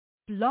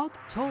Blog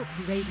Talk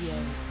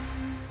Radio.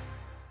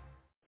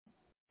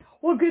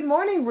 Well, good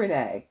morning,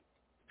 Renee.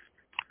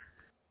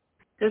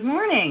 Good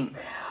morning.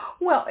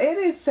 Well,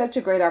 it is such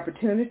a great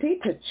opportunity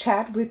to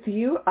chat with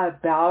you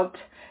about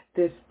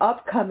this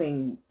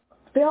upcoming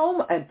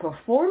film and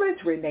performance,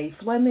 Renee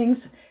Fleming's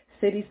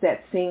Cities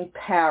That Sing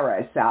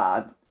Paris,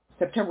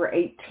 September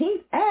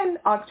 18th and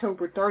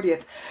October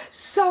 30th.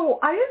 So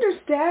I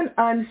understand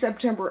on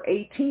September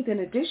 18th, in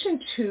addition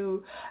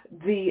to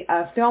the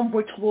film,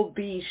 which will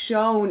be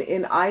shown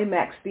in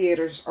IMAX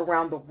theaters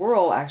around the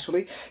world,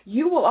 actually,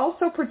 you will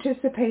also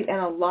participate in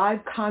a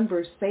live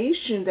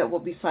conversation that will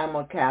be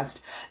simulcast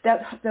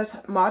that's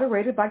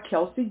moderated by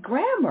Kelsey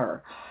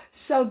Grammer.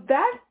 So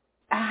that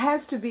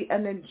has to be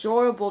an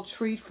enjoyable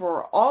treat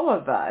for all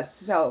of us.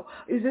 So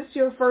is this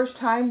your first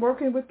time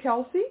working with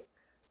Kelsey?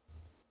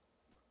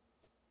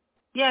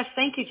 Yes,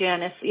 thank you,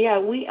 Janice. Yeah,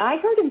 I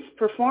heard him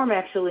perform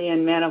actually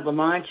in Man of La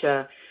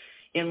Mancha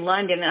in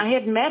London. I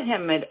had met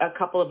him at a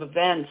couple of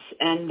events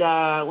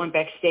and went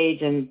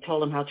backstage and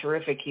told him how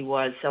terrific he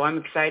was. So I'm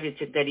excited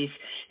that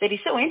he's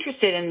so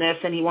interested in this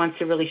and he wants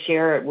to really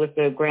share it with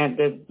the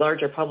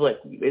larger public.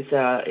 Is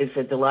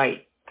a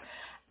delight.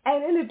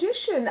 And in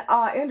addition,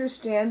 I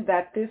understand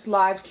that this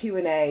live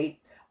Q&A,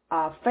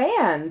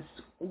 fans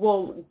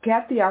will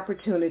get the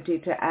opportunity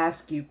to ask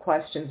you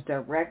questions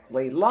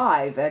directly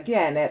live,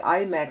 again, at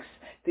IMAX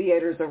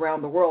theaters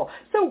around the world.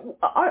 So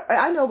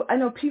I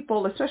know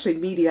people, especially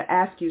media,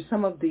 ask you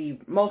some of the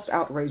most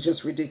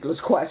outrageous, ridiculous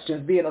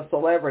questions, being a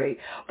celebrity.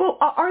 But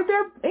are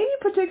there any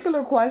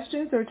particular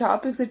questions or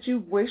topics that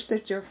you wish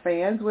that your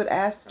fans would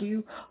ask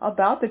you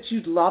about, that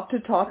you'd love to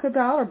talk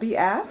about or be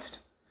asked?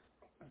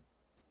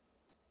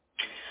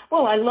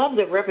 Well, I love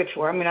the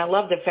repertoire. I mean, I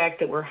love the fact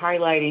that we're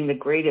highlighting the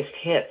greatest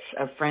hits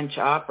of French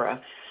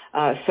opera.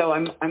 So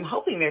I'm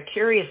hoping they're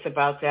curious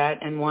about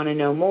that and want to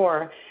know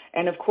more.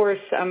 And, of course,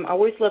 I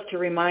always love to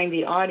remind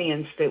the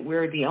audience that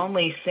we're the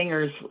only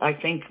singers, I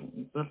think,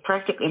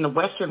 practically in the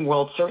Western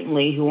world,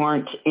 certainly, who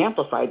aren't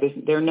amplified.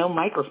 There are no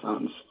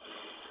microphones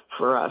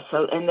for us.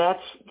 So, and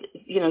that's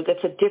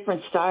a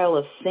different style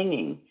of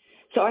singing.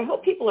 So I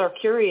hope people are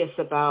curious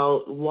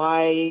about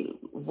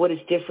what is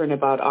different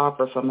about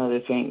opera from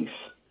other things.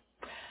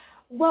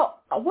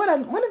 Well, one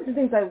of the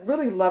things I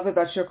really love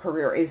about your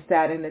career is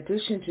that in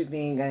addition to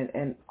being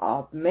an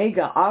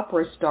mega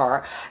opera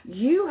star,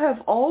 you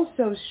have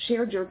also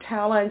shared your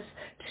talents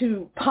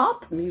to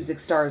pop music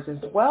stars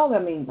as well. I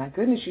mean, my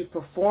goodness, you've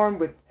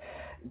performed with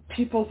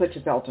people such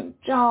as Elton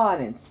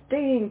John and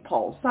Sting,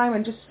 Paul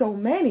Simon, just so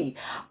many.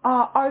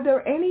 Are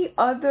there any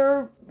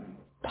other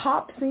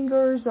pop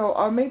singers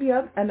or maybe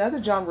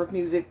another genre of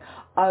music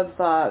of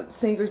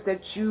singers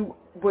that you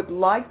would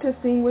like to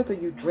sing with or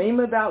you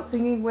dream about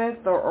singing with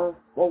or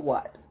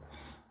what?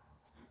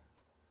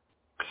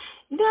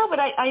 No, but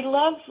I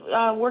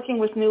love working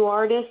with new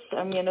artists.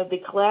 I mean,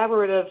 the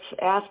collaborative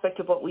aspect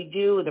of what we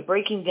do, the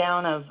breaking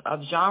down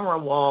of genre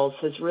walls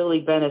has really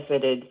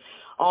benefited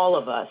all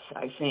of us,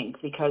 I think,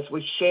 because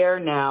we share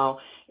now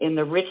in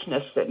the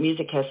richness that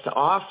music has to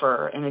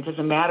offer, and it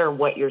doesn't matter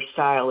what your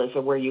style is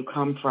or where you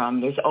come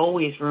from. There's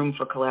always room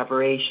for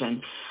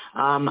collaboration.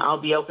 I'll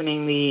be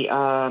opening the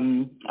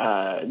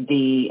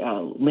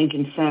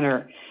Lincoln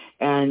Center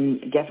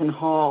and Geffen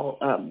Hall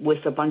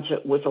with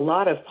a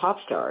lot of pop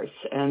stars,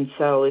 and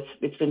so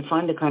it's been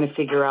fun to kind of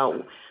figure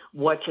out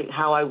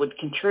how I would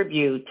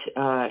contribute.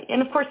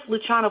 And of course,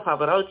 Luciano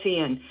Pavarotti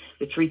and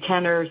the Three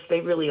Tenors,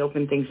 they really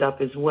open things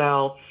up as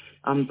well.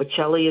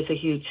 Bocelli is a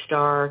huge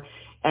star.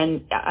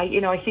 And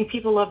I think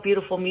people love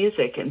beautiful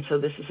music, and so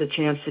this is a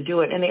chance to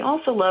do it. And they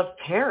also love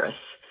Paris.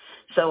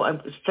 So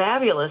it's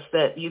fabulous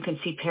that you can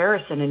see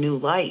Paris in a new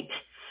light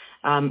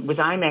with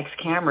IMAX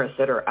cameras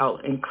that are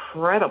out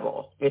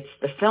incredible. The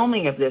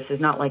filming of this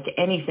is not like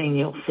anything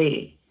you'll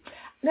see.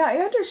 Now, I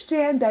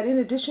understand that in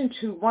addition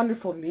to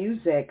wonderful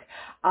music,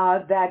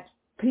 that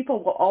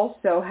people will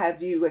also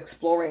have you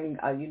exploring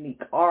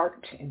unique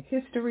art and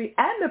history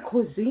and the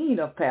cuisine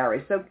of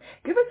Paris. So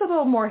give us a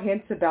little more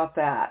hints about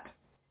that.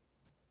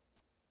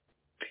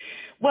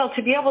 Well,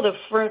 to be able to,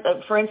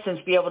 for instance,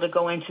 be able to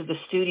go into the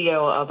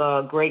studio of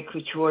a great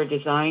couture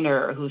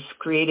designer who's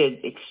created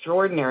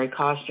extraordinary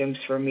costumes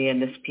for me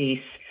in this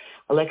piece,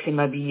 Alexis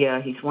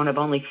Mabilla. He's one of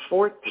only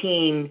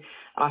 14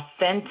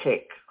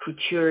 authentic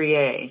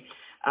couturiers.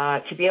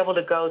 To be able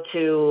to go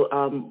to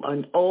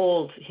an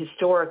old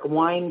historic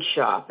wine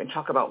shop and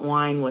talk about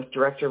wine with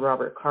director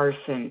Robert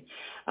Carson,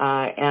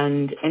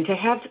 and to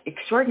have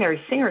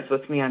extraordinary singers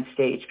with me on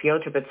stage,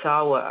 Piotr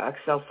Betsawa,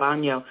 Axel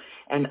Fagno,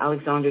 and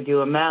Alexandre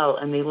Duhamel,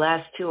 and the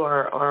last two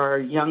are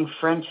young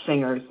French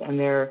singers, and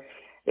they're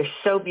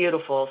so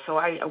beautiful. So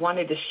I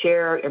wanted to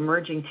share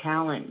emerging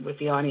talent with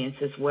the audience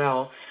as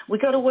well. We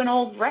go to an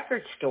old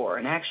record store,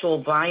 an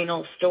actual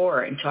vinyl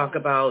store, and talk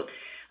about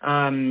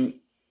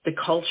the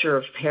culture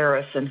of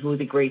Paris and who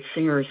the great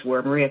singers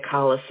were. Maria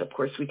Callas, of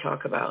course, we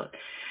talk about.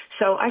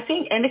 So I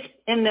think,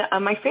 and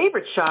my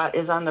favorite shot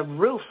is on the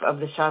roof of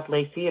the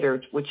Châtelet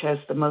Theater, which has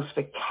the most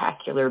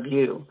spectacular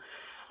view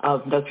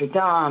of Notre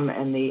Dame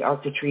and the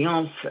Arc de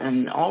Triomphe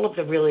and all of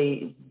the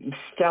really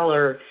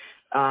stellar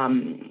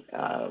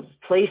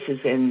places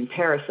in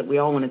Paris that we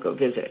all want to go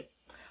visit.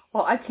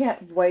 Well, I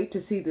can't wait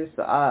to see this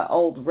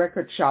old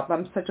record shop.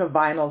 I'm such a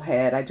vinyl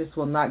head. I just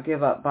will not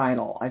give up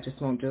vinyl. I just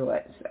won't do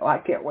it. So I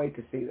can't wait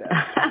to see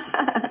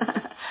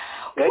that.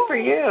 Good for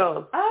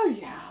you. Oh,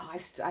 yeah.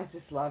 I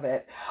just love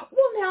it.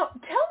 Well, now,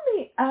 tell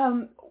me,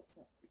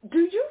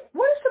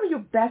 what are some of your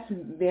best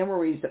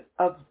memories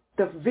of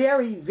the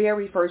very,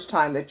 very first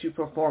time that you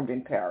performed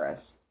in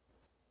Paris?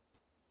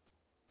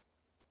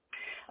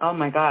 Oh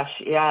my gosh,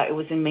 yeah, it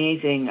was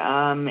amazing.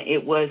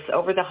 It was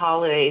over the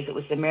holidays. It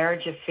was the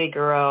Marriage of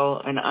Figaro,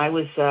 and I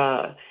was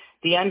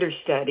the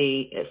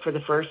understudy for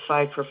the first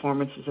 5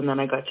 performances, and then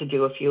I got to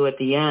do a few at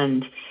the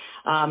end.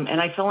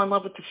 And I fell in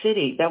love with the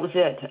city. That was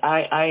it.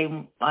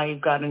 I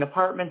got an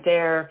apartment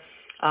there.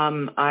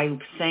 I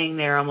sang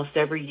there almost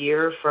every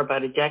year for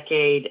about a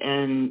decade,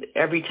 and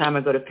every time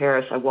I go to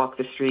Paris, I walk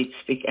the streets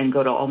and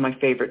go to all my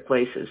favorite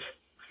places.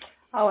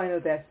 Oh, I know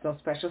that's so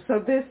special. So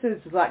this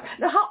is like,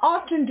 now how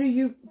often do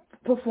you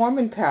perform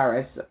in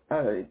Paris?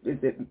 Is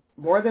it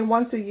more than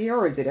once a year,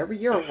 or is it every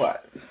year, or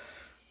what?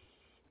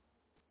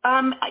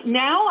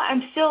 Now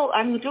I'm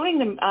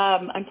doing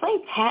I'm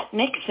playing Pat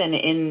Nixon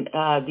in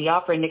the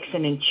opera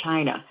Nixon in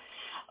China,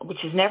 which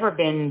has never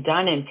been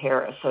done in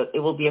Paris. So it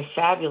will be a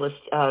fabulous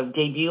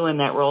debut in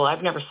that role.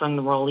 I've never sung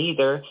the role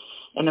either.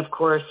 And of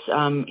course,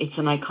 it's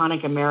an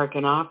iconic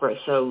American opera.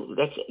 So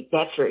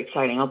that's very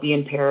exciting. I'll be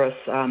in Paris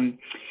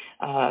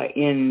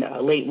in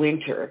late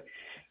winter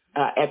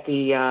at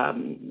the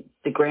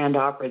Grand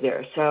Opera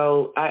there.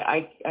 So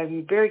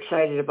I'm very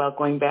excited about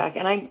going back.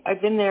 And I've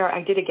been there.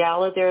 I did a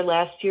gala there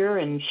last year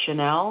in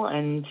Chanel.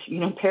 And,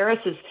 Paris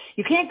is,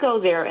 you can't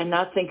go there and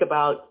not think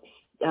about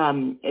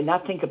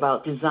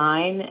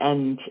design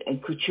and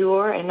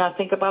couture and not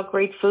think about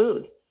great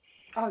food.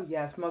 Oh,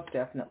 yes, most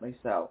definitely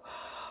so.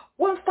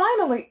 Well,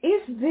 finally,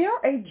 is there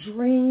a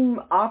dream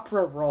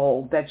opera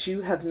role that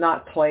you have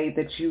not played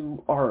that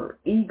you are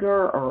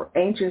eager or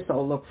anxious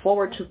or look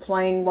forward to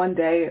playing one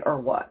day, or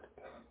what?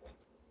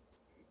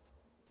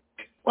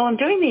 Well, I'm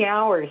doing The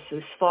Hours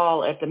this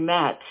fall at the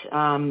Met.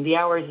 The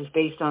Hours is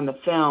based on the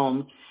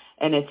film,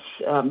 and it's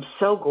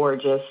so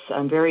gorgeous.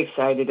 I'm very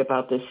excited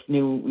about this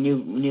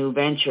new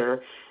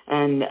venture.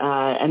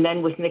 And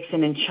then with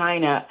Nixon in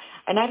China,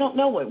 and I don't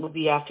know what will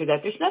be after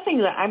that. There's nothing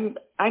that I'm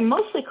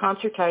mostly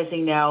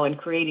concertizing now and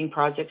creating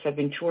projects. I've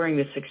been touring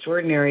this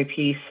extraordinary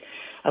piece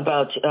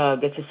about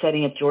that's a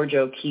setting of George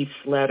O'Keeffe's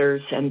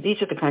letters, and these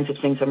are the kinds of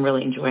things I'm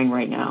really enjoying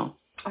right now.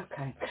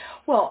 Okay.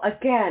 Well,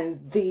 again,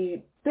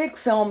 the big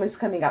film is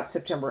coming out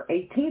September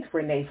 18th,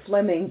 Renee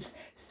Fleming's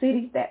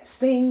Cities That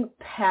Sing,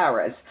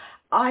 Paris.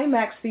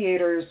 IMAX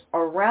theaters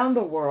around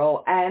the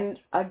world, and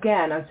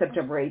again on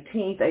September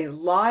 18th, a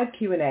live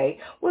Q&A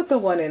with the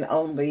one and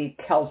only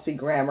Kelsey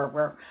Grammer,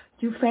 where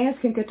you fans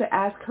can get to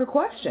ask her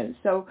questions.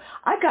 So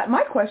I got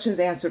my questions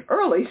answered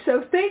early,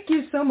 so thank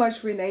you so much,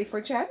 Renee,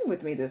 for chatting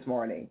with me this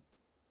morning.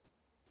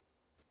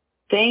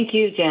 Thank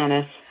you,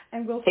 Janice.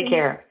 And Take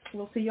care.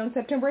 We'll see you on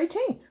September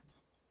 18th.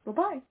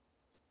 Bye-bye.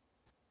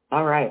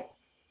 All right.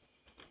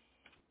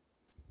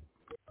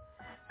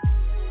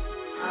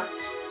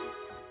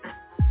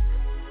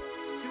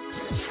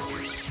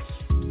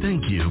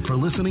 Thank you for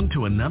listening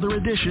to another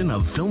edition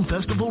of Film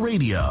Festival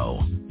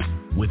Radio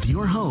with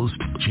your host,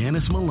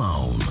 Janice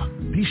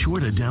Malone. Be sure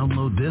to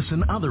download this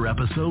and other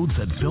episodes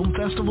at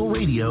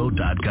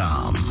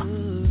filmfestivalradio.com.